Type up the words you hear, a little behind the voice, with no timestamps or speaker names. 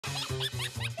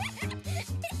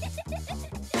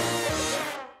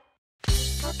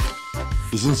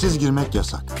İzinsiz girmek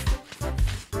yasak.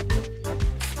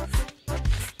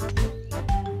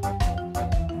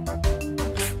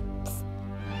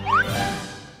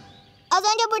 Az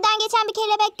önce buradan geçen bir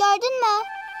kelebek gördün mü?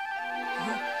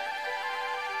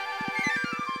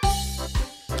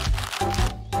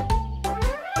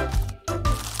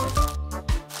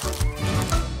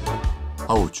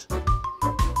 Havuç.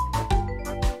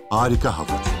 Harika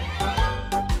havuç.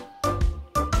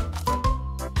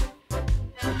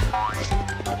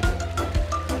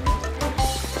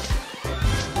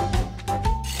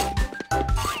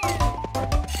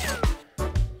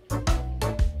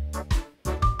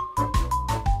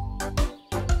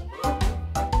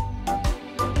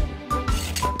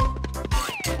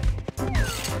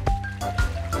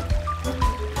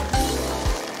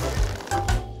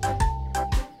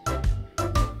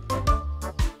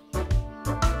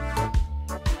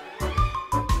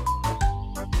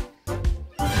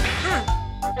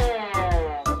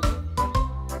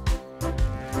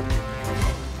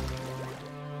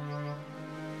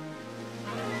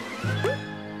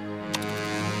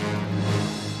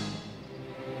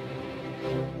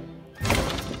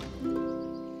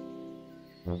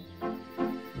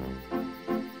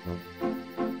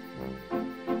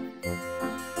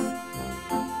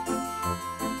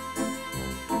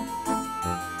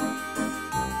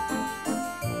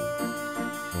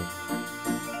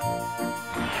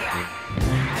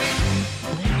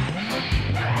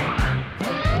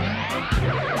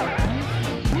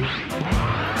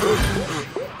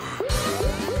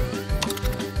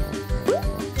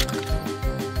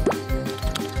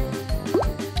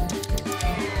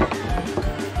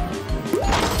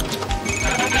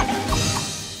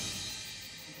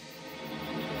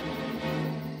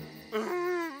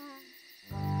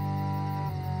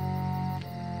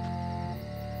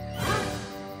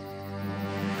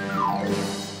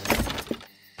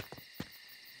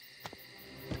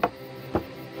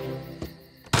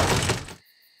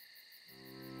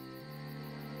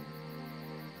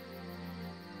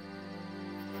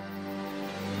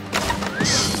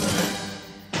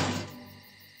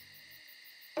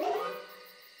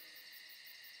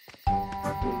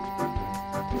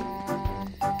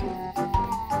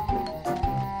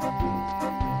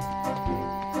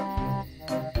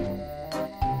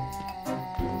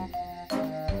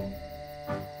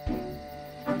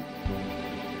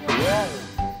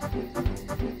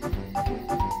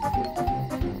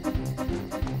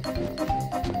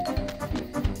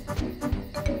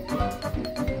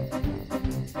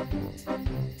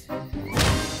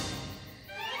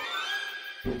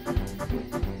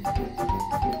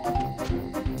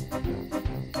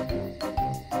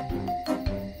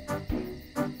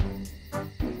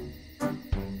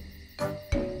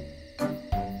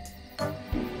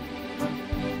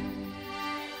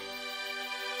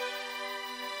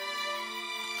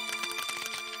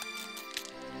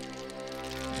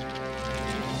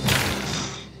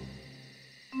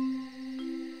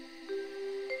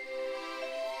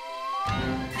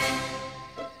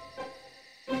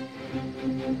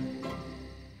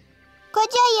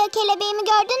 Koca ayı, kelebeğimi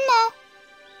gördün mü?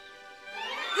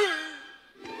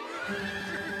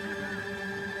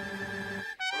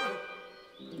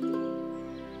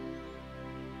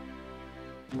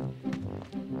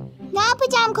 Ne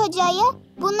yapacağım koca ayı?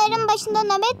 Bunların başında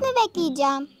nöbet mi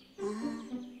bekleyeceğim?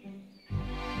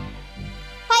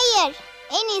 Hayır,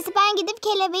 en iyisi ben gidip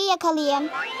kelebeği yakalayayım.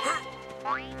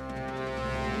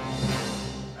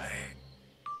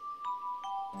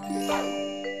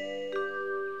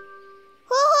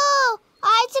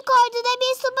 Artık orduda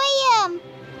bir subayım.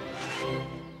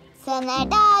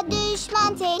 Sınırda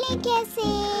düşman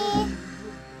tehlikesi.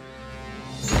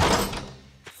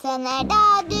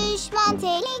 Sınırda düşman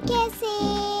tehlikesi.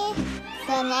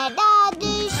 Sınırda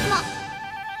düşman...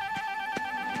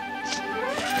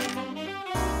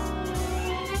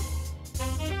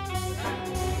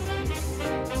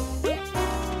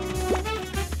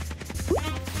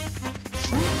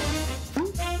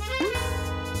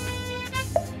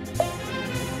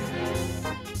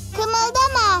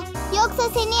 Kımıldama, yoksa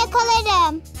seni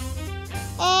yakalarım.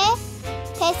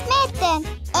 Pes mi ettin?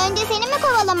 Önce seni mi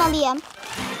kovalamalıyım?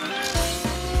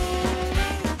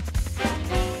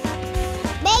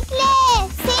 Bekle,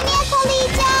 seni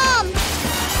yakalayacağım.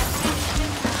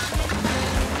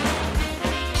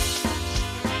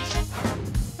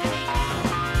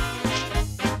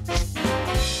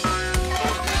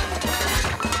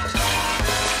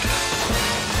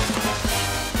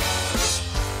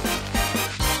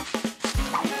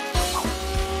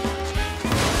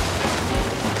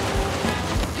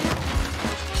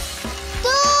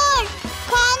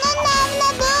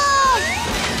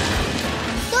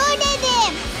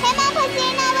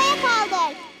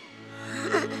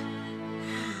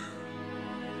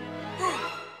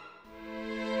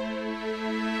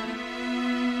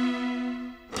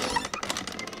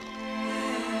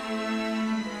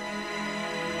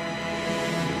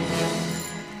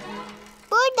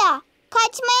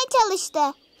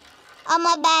 çalıştı. Ama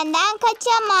benden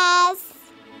kaçamaz.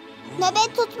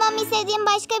 Nöbet tutmamı istediğin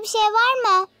başka bir şey var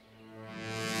mı?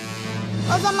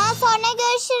 O zaman sonra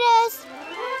görüşürüz.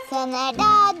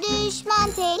 Sınırda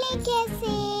düşman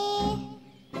tehlikesi.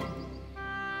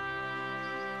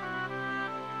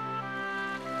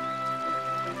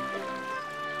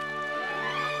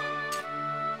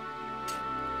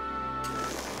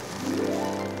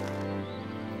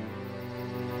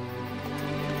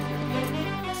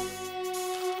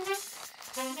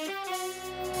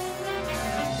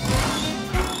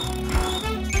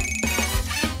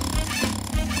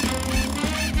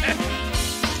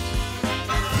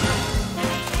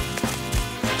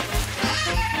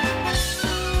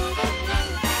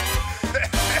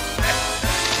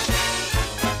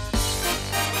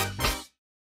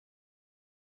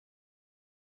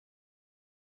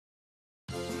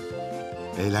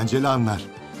 Eğlenceli anlar.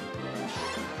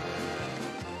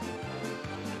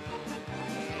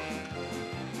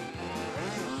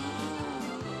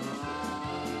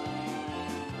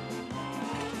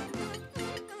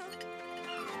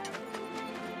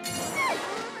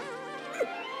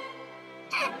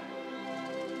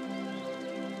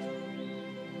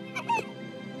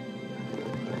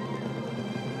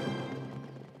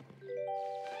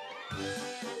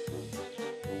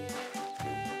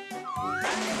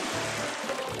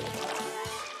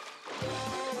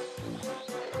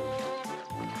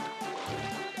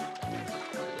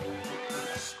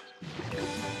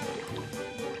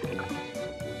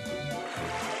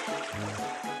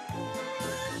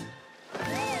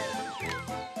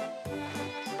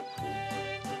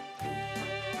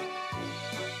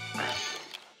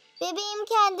 Bebeğim,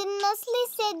 kendini nasıl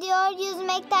hissediyor?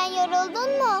 Yüzmekten yoruldun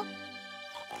mu?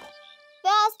 Ve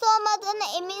hasta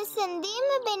olmadığına eminsin değil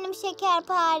mi benim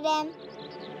şekerparem?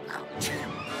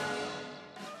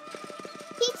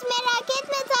 Hiç merak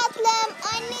etme tatlım.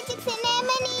 Annecik seni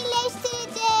hemen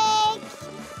iyileştirecek.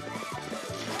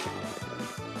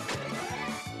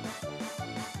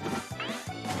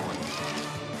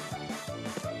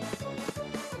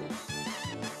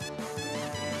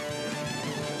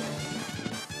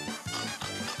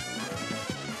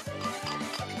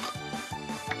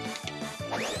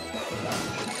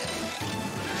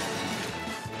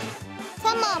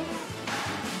 Tamam.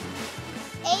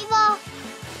 Eyvah.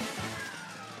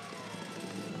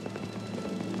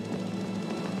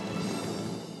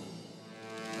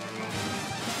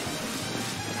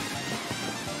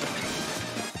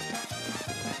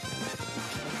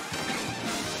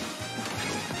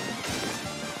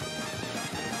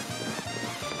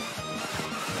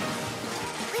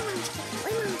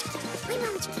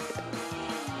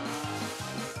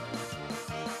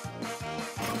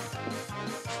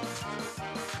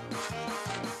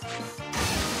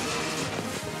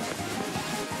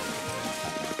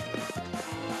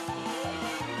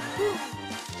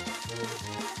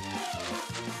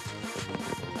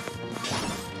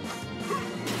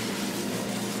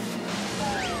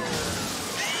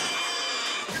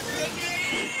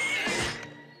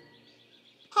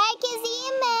 Herkes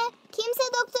iyi mi? Kimse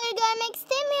doktoru görmek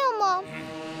istemiyor mu?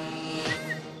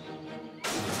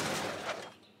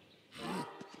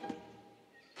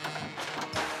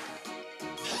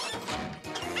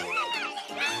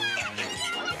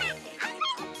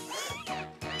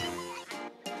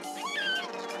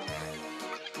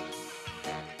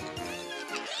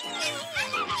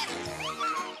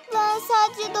 Ben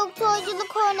sadece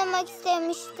doktorculuk oynamak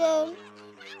istemiştim.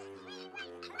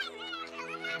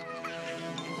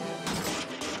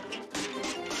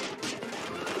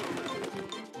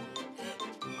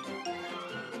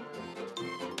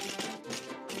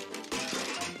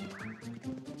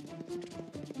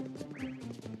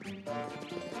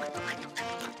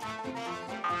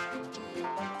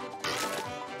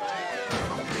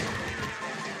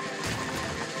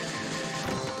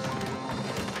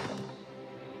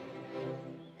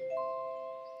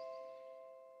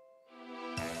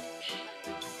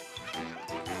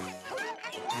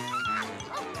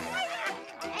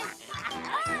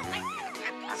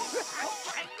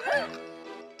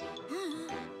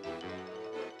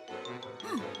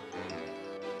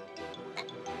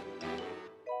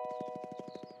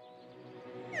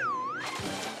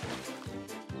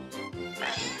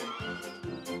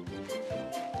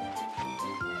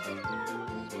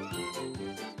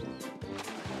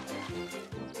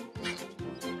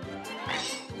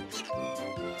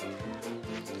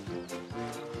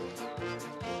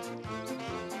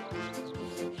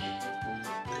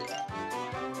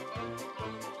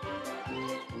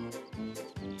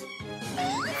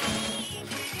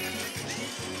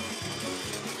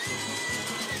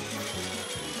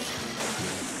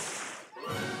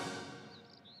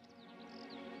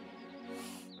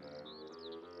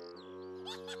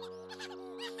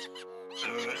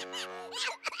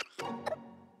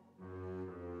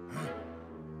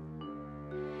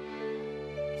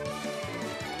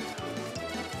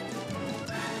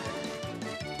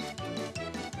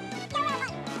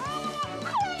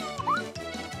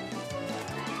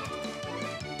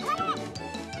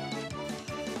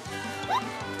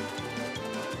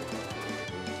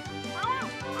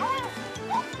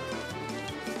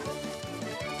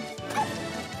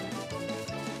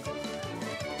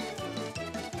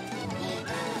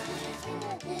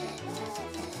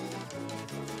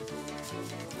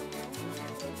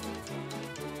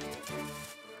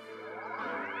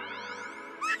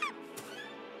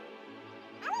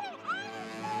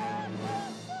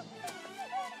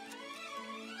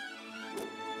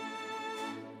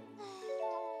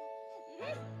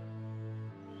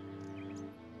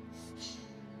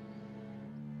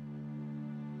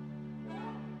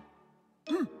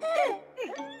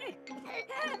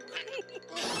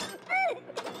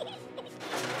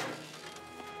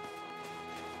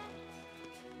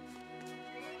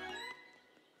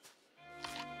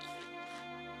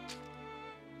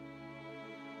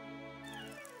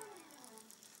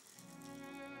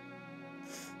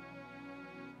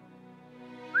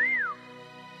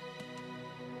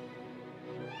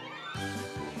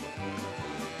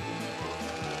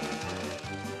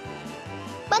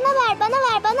 Bana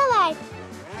ver.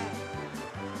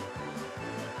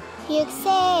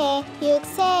 Yükseğe,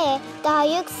 yükseğe, daha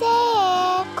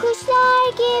yükseğe,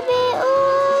 kuşlar gibi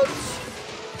uç.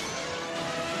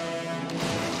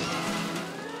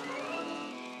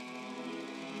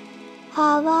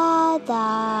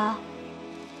 Havada.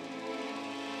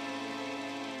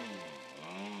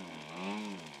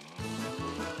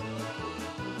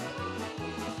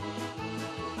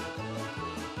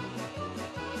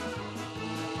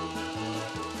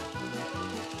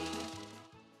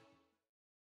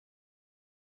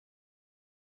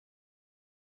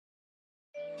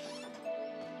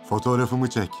 Fotoğrafımı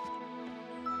çek.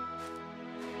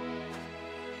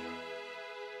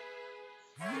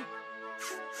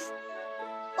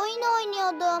 Oyun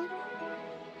oynuyordum.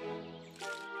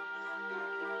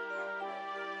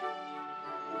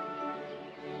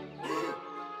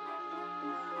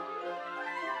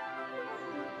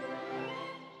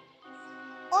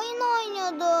 Oyun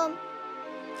oynuyordum.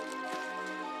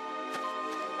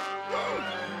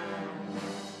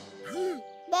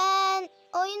 Ben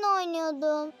oyun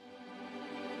oynuyordum.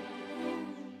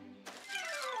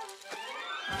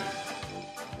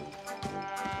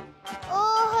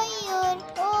 Oh hayır.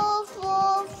 Of.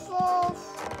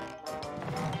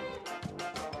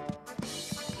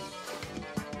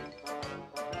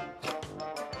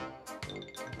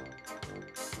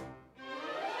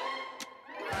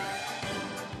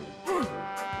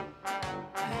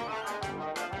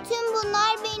 Tüm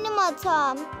bunlar benim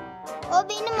hatam. O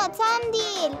benim hatam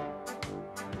değil.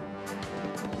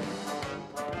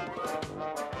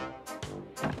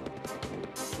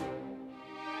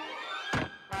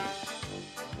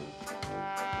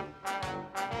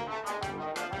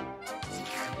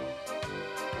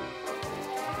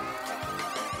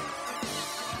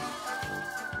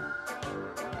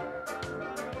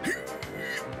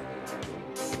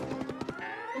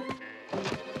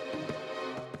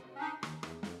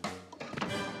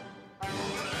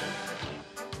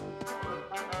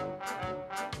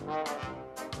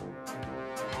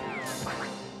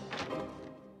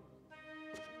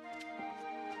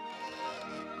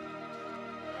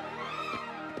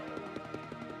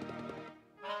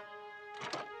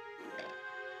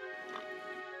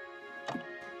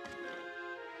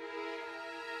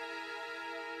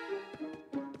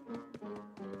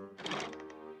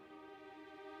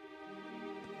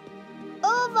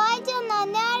 Oh vay canına,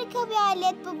 ne harika bir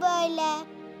alet bu böyle.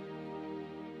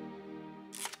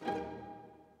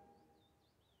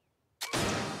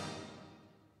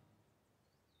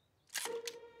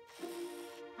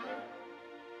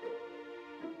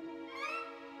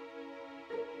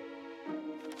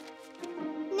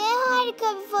 Ne harika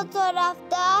bir fotoğraf.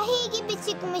 Dahi gibi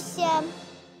çıkmışım.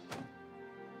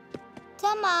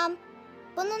 Tamam.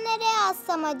 Bunu nereye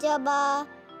assam acaba?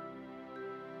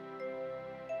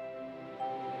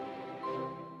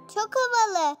 Çok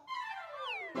havalı.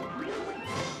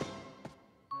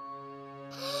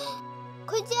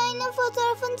 Koca ayının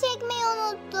fotoğrafını çekmeyi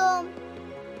unuttum.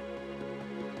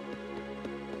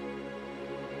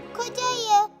 Koca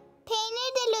ayı,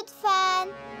 peynir de lütfen.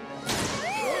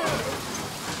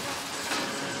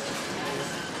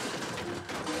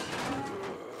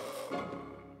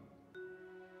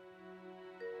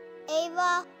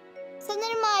 Eyvah.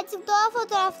 Sanırım artık doğa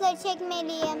fotoğrafları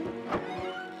çekmeliyim.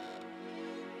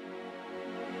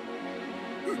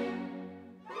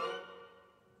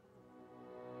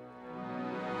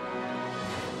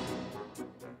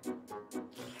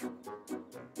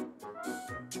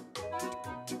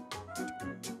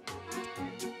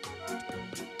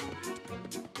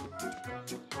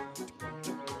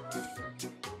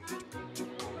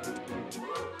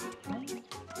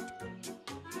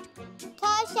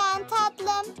 Tavşan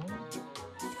tatlım.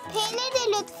 Peynir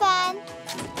de lütfen.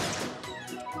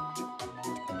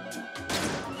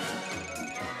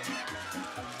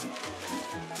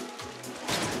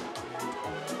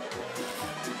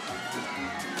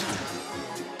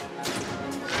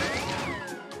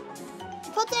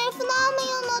 Fotoğrafını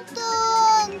almayı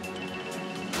unuttun.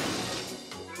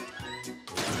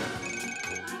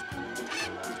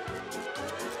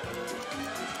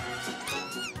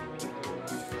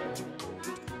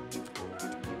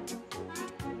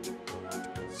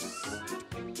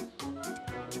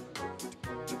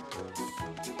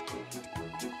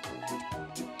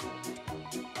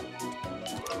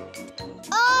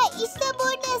 İşte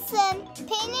buradasın.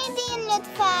 Peynir deyin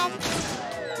lütfen.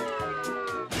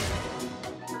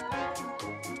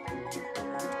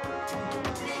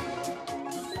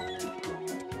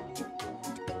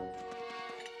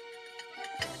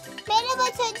 Merhaba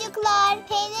çocuklar.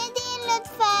 Peynir deyin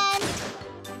lütfen.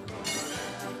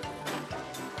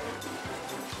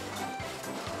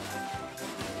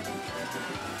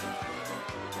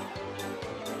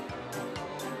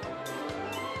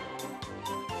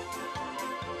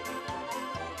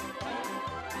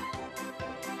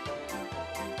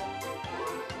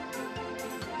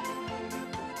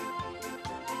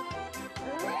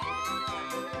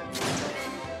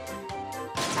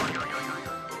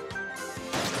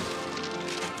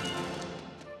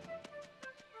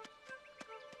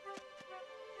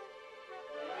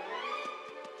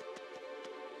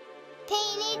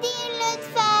 Peynir deyin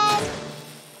lütfen.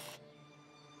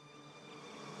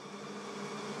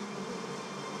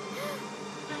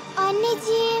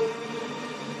 Anneciğim.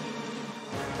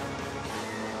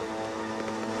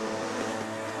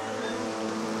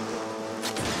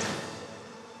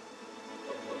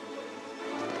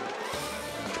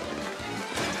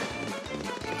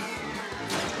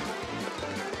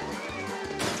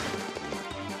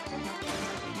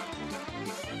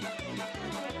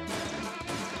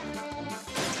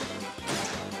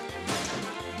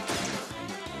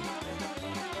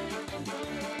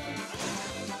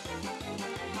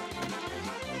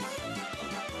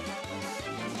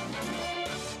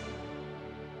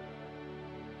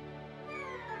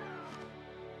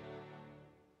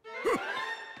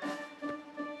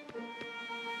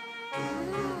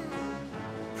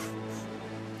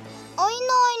 Oyun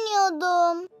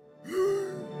oynuyordum.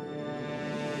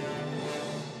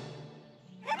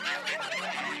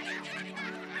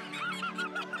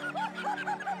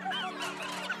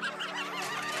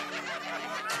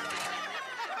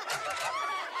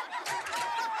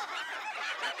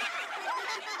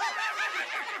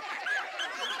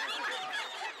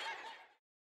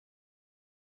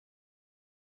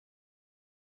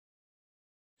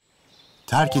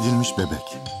 Terk edilmiş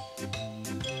bebek.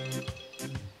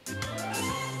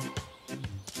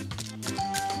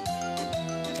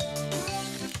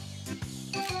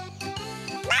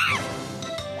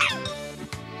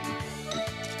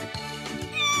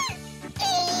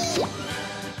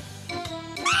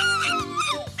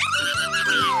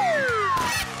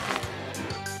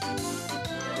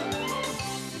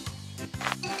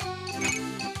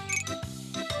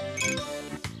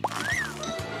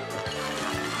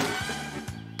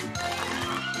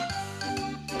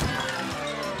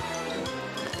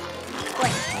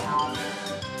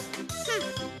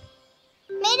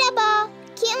 Merhaba.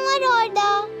 Kim var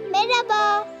orada?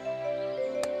 Merhaba.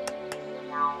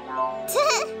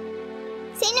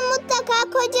 Seni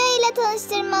mutlaka Koca Ayı ile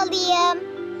tanıştırmalıyım.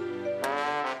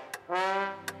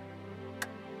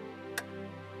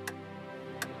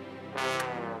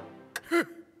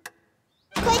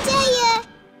 Koca Ayı.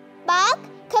 Bak,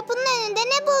 kapının önünde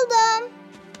ne buldum?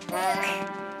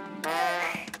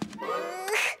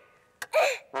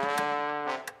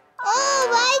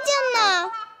 Oo, vay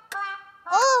canına.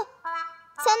 Oh,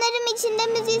 sanırım içinde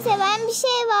müziği seven bir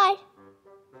şey var.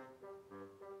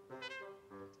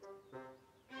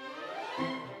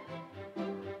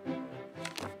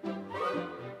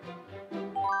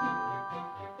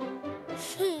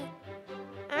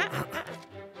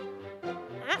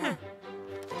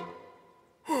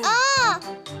 Aa,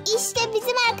 işte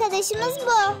bizim arkadaşımız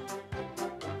bu.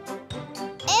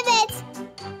 Evet,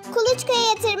 kuluçkaya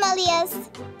yatırmalıyız.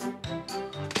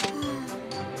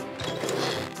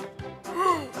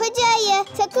 Koca Ayı,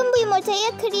 sakın bu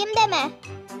yumurtayı kırayım deme.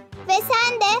 Ve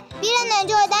sen de bir an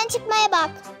önce oradan çıkmaya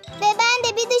bak. Ve ben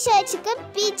de bir dışarı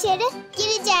çıkıp bir içeri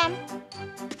gireceğim.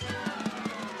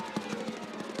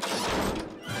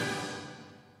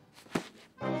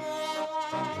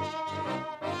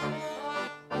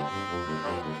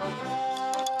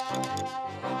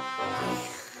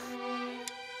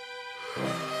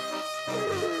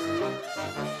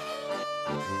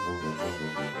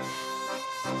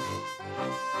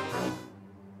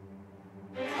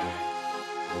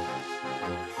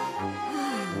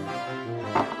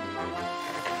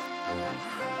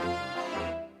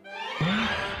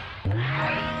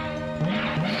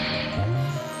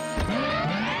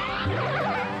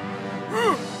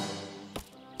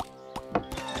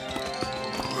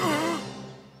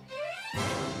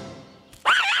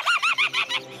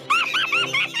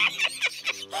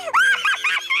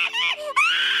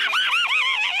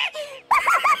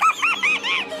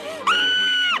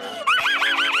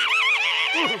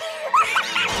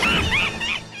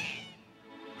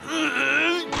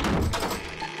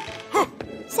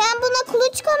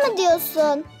 Kuluçka mı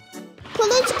diyorsun?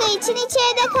 Kuluçka için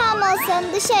içeride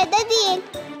kalmalısın, dışarıda değil.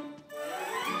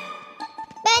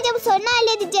 Bence bu sorunu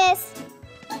halledeceğiz.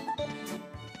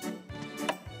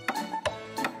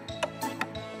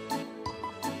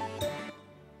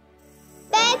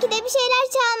 Belki de bir şeyler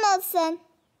çalmalısın.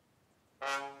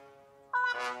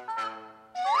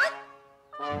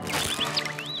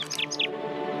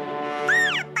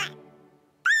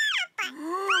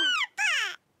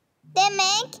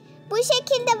 Demek bu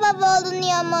şekilde baba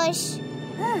olunuyormuş.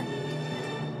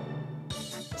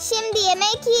 Şimdi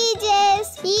yemek yiyeceğiz.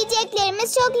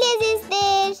 Yiyeceklerimiz çok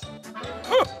lezizdir.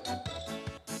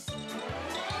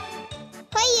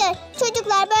 Hayır,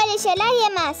 çocuklar böyle şeyler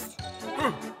yemez.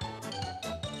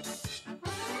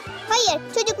 Hayır,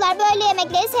 çocuklar böyle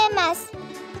yemekleri sevmez.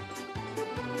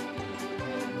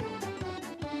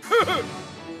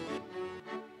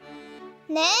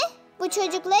 Ne? Bu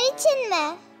çocuklar için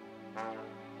mi?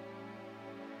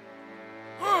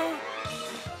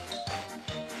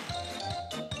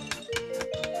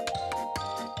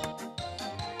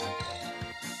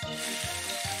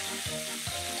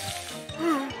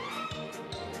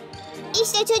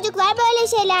 İşte çocuklar böyle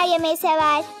şeyler yemeyi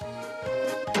sever.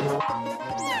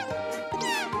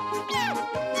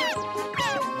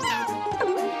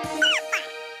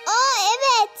 Aa,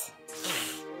 evet.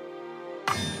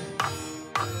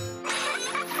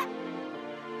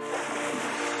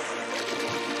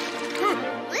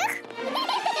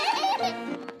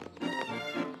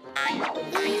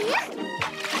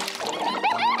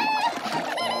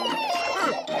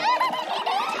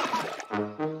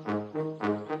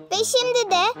 Ve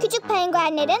şimdi de küçük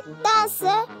penguenlerin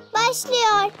dansı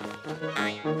başlıyor.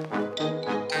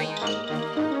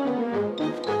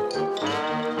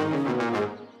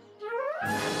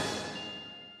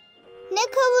 Ne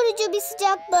kavurucu bir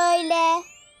sıcak böyle.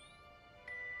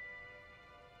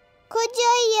 Koca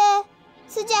ayı,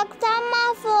 sıcaktan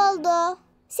mahvoldu.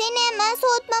 Seni hemen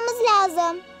soğutmamız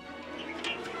lazım.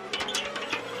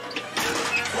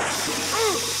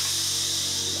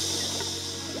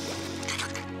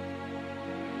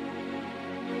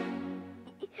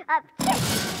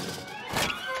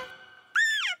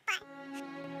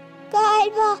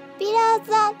 Galiba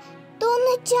birazdan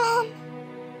donacağım.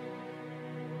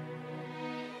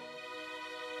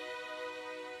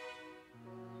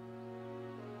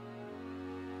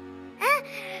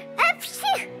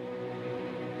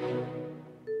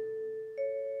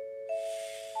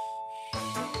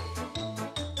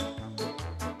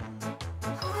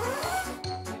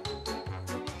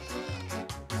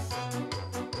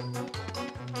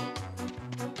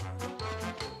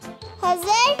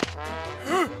 Hazır.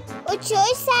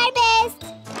 Uçuş serbest.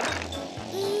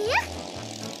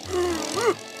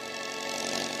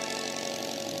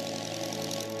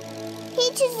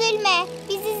 Hiç üzülme.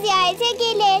 Bizi ziyarete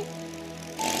gelir.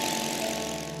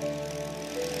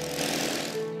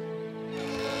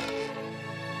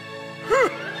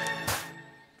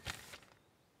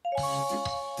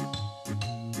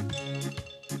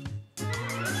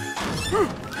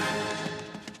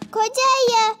 Koca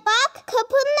ayı, bak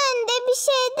kapının önünde bir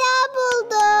şey daha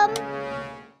buldum.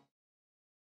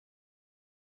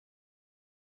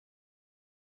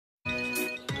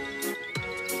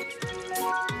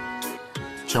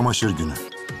 Çamaşır günü.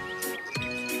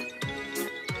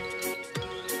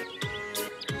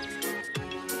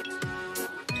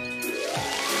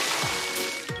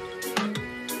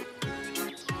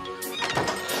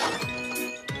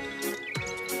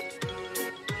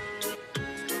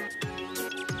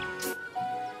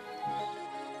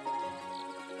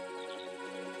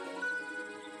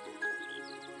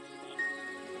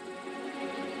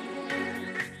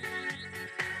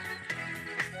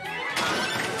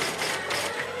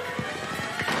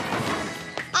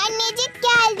 Annecik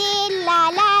geldi. La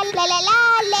la la la la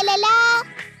la la la.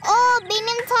 O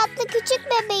benim tatlı küçük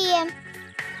bebeğim.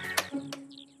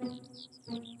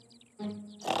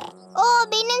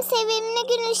 O benim sevimli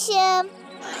gün ışığım.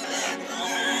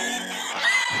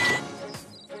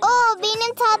 O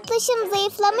benim tatlışım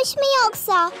zayıflamış mı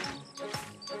yoksa?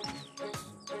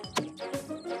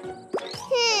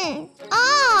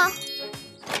 Aa.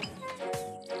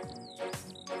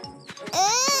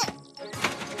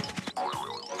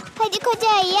 Hadi koca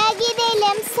ayıya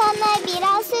gidelim, sana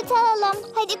biraz süt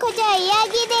alalım. Hadi koca ayıya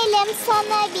gidelim,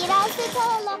 sana biraz süt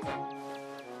alalım.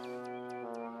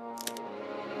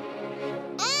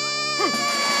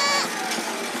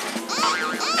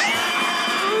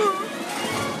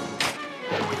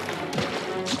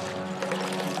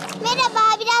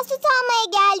 Merhaba, biraz süt almaya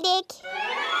geldik.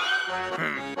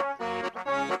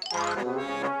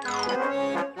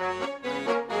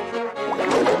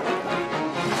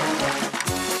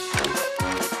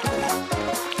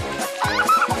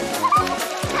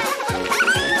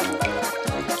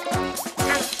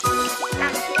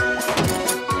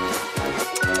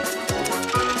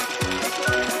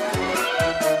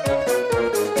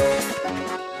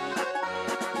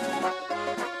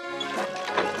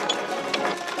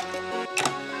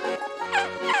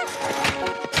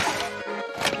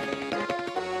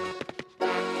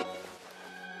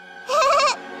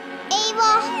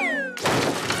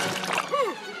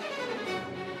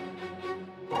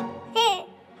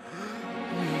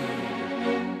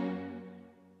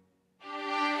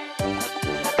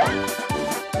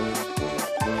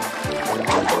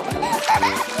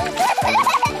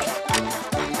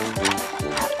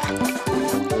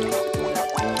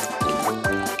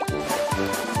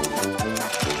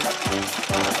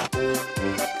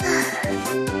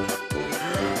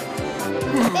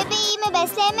 Bebeğimi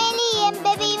beslemeliyim,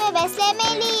 bebeğimi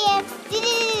beslemeliyim. Di di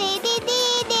di di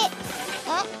di di.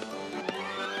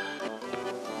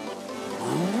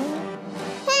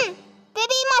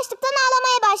 Bebeğim açlıktan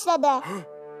ağlamaya başladı.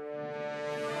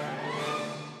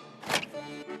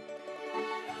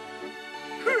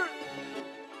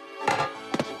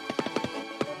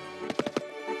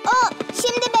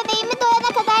 Şimdi bebeğimi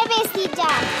doyana kadar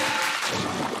besleyeceğim.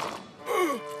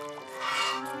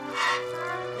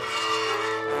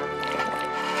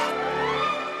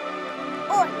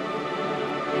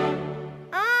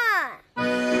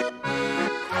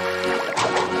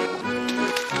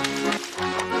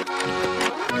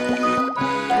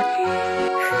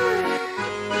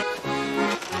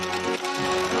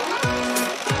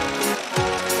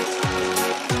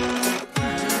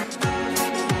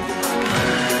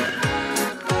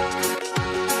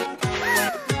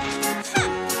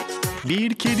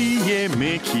 Bir kedi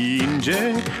yemek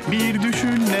yiyince bir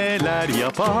düşün neler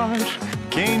yapar.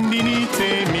 Kendini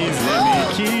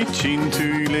temizlemek için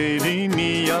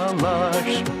tüylerini yalar.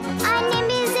 Annem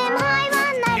bizim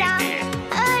hayvanlara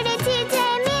öğretir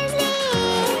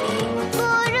temizliği.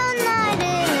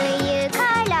 Burunlarını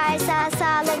yıkarlarsa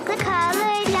sağlıklı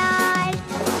kalırlar.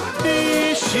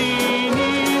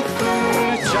 Dişini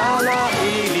fırçala,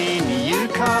 elini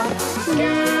yıka.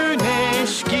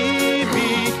 Güneş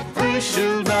gibi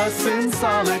ışıldasın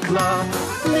sağlıkla.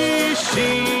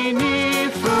 Dişini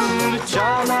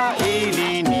fırçala,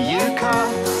 elini yıka.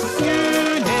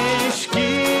 Güneş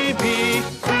gibi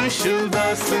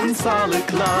ışıldasın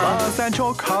sağlıkla. Bazen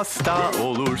çok hasta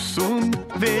olursun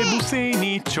ve bu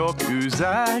seni çok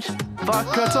üzer.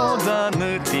 Fakat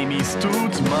odanı temiz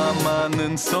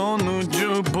tutmamanın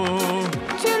sonucu bu.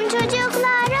 Tüm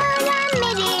çocuklar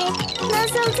öğrenmeli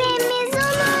nasıl temiz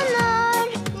olunur.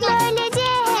 Böylece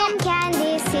hem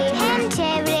kendisi hem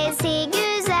çevresi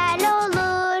güzel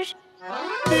olur.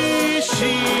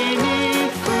 Dişini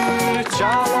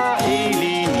fırçala,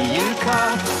 elini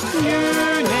yıka.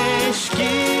 Güneş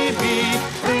gibi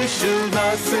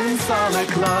ışıldasın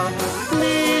sağlıkla.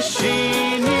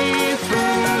 Dişini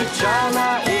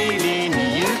fırçala,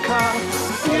 elini yıka.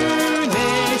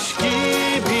 Güneş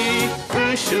gibi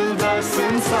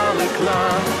ışıldasın sağlıkla.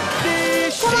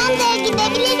 Tamamdır,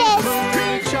 gidebiliriz.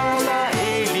 Fırçala,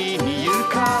 elini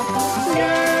yıka.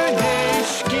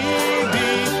 Güneş gibi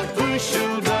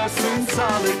ışıldasın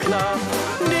sağlıkla.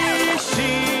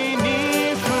 Dişini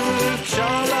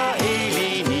fırçala,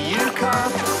 elini yıka.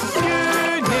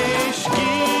 Güneş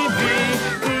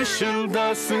gibi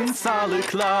ışıldasın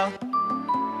sağlıkla.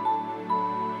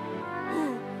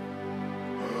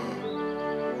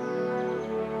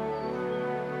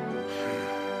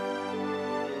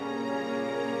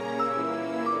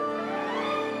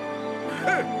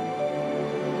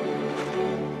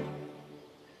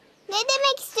 Ne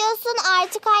demek istiyorsun?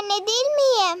 Artık anne değil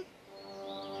miyim?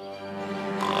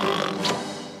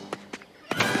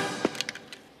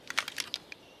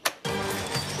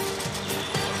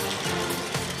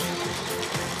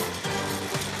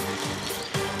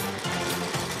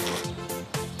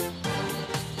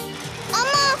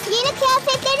 Ama yeni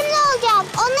kıyafetlerim ne olacak?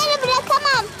 Onları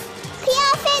bırakamam.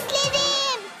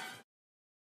 Kıyafetlerim.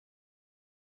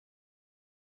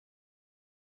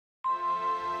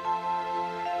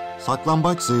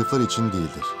 Saklambaç zayıflar için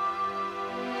değildir.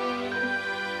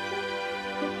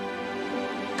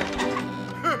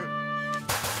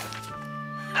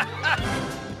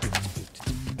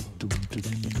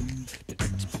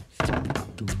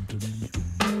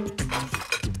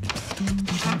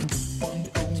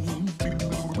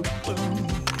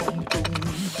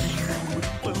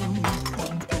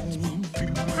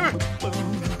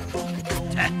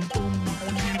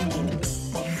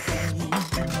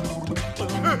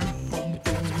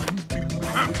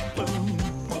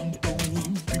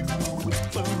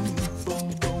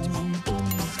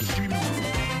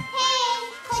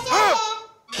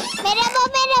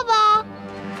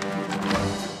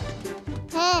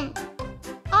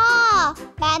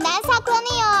 Benden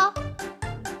saklanıyor.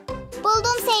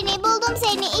 Buldum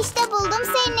seni, işte buldum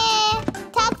seni.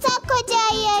 Tak tak koca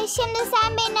ayı, şimdi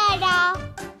sen beni ara.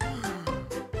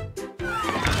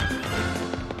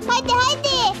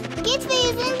 Hadi, git ve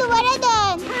yüzünü duvara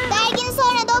dön. Dergini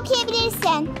sonra da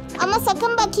okuyabilirsin. Ama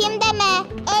sakın bakayım deme.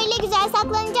 Öyle güzel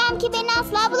saklanacağım ki beni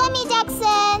asla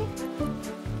bulamayacaksın.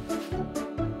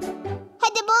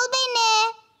 Hadi bul beni.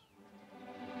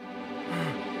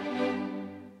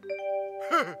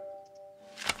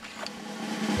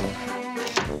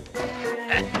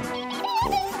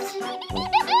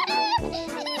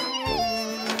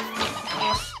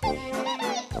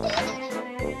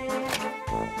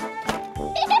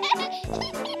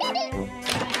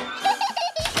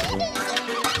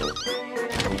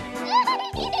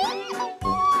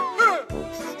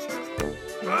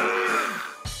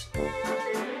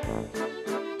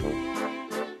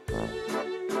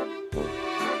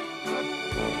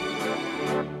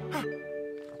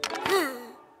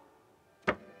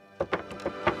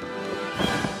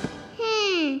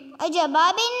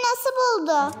 Acaba beni nasıl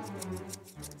buldu?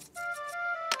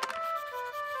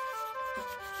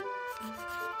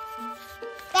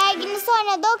 Dergini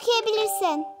sonra da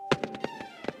okuyabilirsin.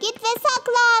 Git ve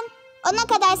saklan. 10'a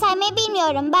kadar saymayı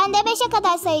bilmiyorum. Ben de 5'e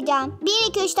kadar sayacağım. 1,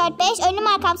 2, 3, 4, 5. Önüm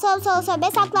arkam sol sol sol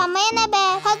be. Saklanmaya ne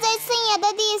be? Hazırsın ya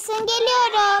da değilsin.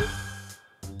 Geliyorum.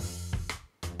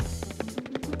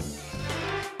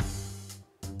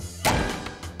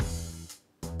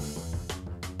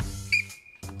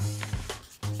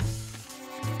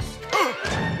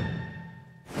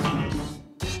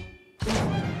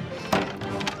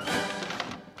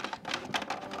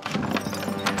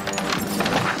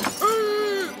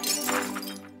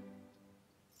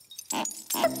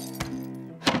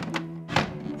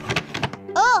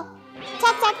 Oh!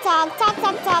 Tak tak tak tak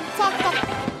tak tak tak tak.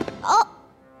 Oh!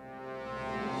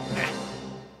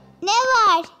 Ne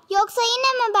var? Yoksa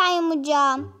yine mi ben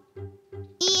yumacağım?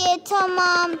 İyi,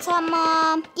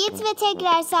 tamam. Git ve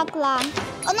tekrar saklan.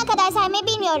 10'a kadar saymayı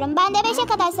bilmiyorum. Ben de 5'e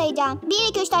kadar sayacağım. 1,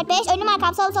 2, 3, 4, 5. Önüm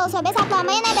arkam sol sol sol be.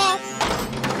 Saklanmaya ne be?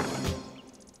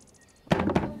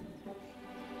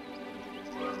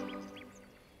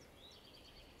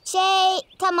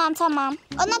 Tamam.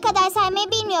 10'a kadar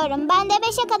saymayı bilmiyorum. Ben de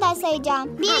 5'e kadar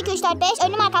sayacağım. 1, 2, 3, 4, 5.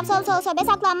 Önüm arkam sol sol sol be.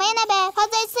 Saklanmaya ne be?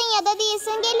 Hazırsın ya da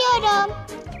değilsin. Geliyorum.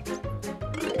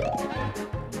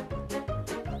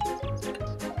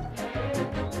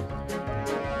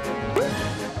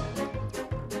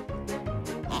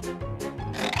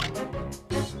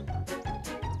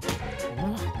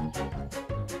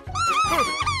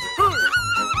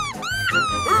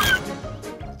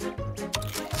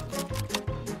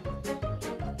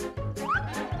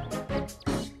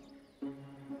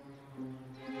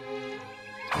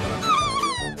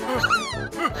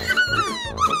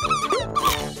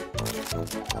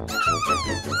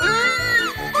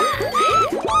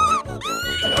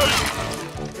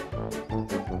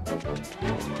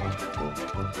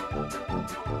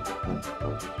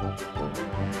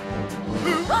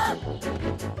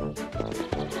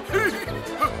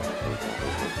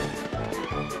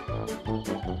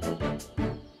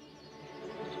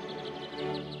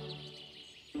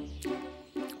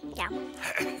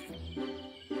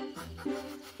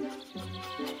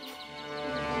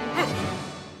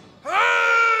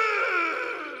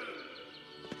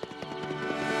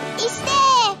 İşte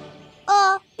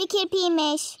o bir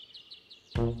kirpiymiş.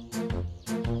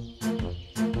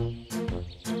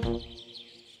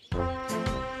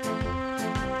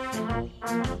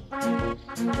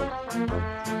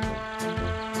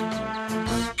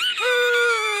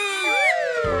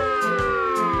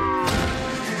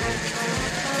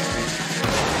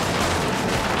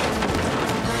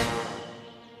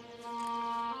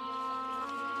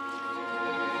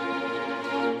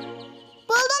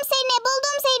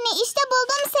 Buldum seni. İşte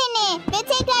buldum seni. Ve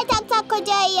tekrar tak tak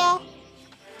koca ayı.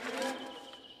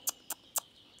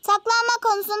 Saklanma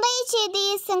konusunda hiç iyi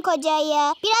değilsin koca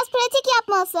ayı. Biraz pratik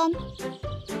yapmalısın.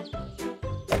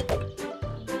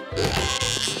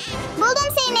 Buldum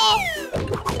seni.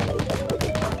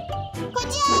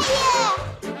 Koca ayı.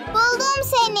 Buldum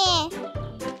seni.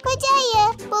 Koca ayı.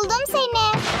 Buldum seni.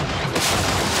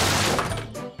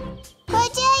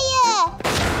 Koca ayı.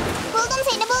 Buldum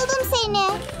seni. Buldum seni.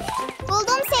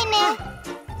 Buldum seni.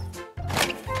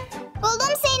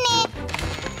 Buldum seni.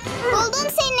 Buldum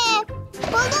seni.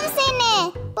 Buldum seni.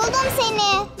 Buldum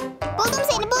seni. Buldum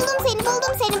seni. Buldum seni. Buldum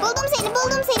seni. Buldum seni.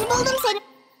 Buldum seni. Buldum seni.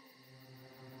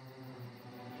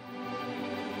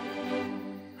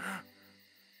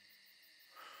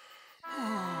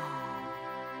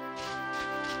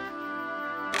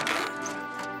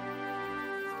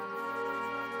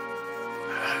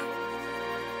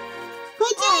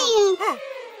 Koca ayı.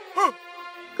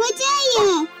 Koca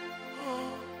ayı.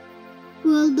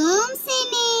 Buldum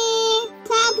seni.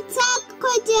 Tak tak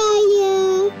koca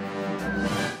ayı.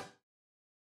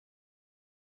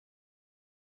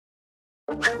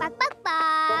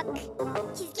 Bak.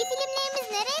 Çizgi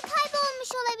filmlerimiz nereye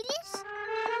kaybolmuş olabilir?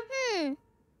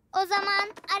 O zaman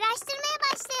araştırmaya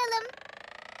başlayalım.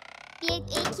 1,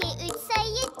 2, 3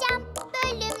 sayıyı